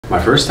My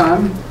first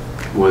time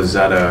was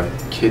at a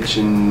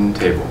kitchen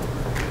table.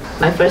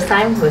 My first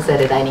time was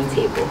at a dining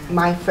table.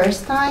 My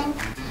first time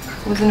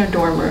was in a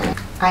dorm room.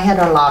 I had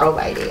a lot of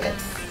ideas.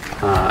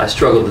 I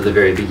struggled at the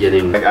very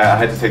beginning. I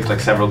had to take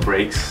several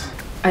breaks.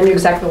 I knew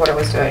exactly what I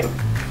was doing.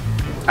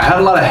 I had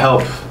a lot of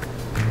help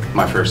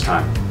my first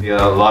time.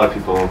 Yeah, a lot of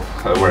people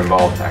were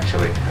involved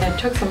actually. It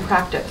took some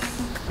practice.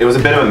 It was a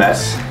bit of a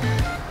mess.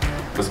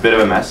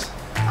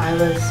 I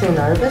was so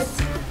nervous.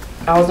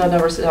 I was not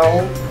nervous at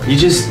all.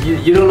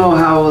 You don't know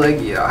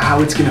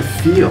how it's gonna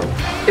feel.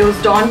 It was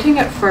daunting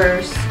at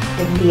first.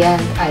 In the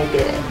end, I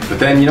did it. But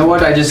then you know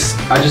what? I just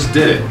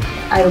did it.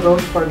 I wrote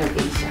for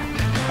NOVAsia.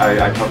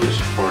 I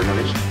published for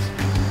NOVAsia.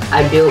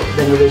 I built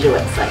the NOVAsia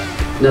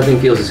website. Nothing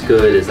feels as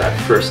good as that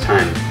first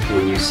time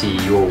when you see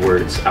your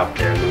words out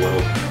there in the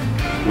world.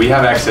 We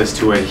have access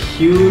to a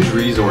huge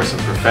resource of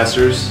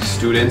professors,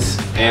 students,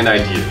 and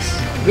ideas.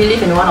 We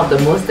live in one of the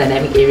most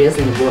dynamic areas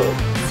in the world.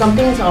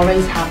 Something is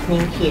always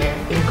happening here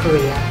in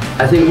Korea.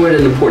 I think we're at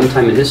an important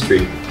time in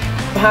history.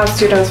 We have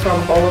students from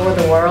all over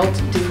the world,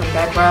 different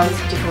backgrounds,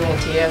 different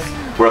ideas.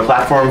 We're a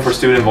platform for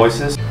student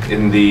voices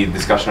in the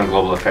discussion of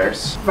global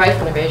affairs. Write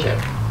for NOVAsia.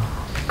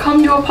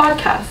 Come do a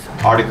podcast.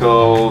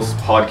 Articles,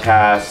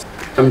 podcasts.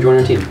 Come join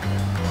our team.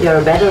 You're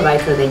a better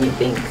writer than you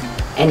think.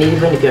 And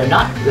even if you're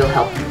not, we'll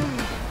help you.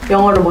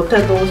 영어를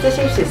못해도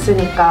쓰실 수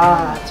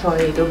있으니까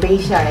저희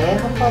NOVAsia의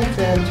한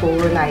번쯤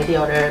좋은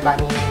아이디어를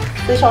많이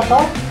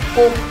쓰셔서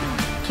꼭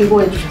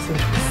기고해 주셨으면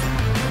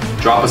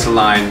좋겠어요. Drop us a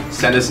line,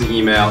 send us an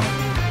email,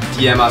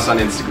 DM us on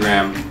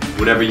Instagram,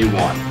 whatever you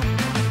want.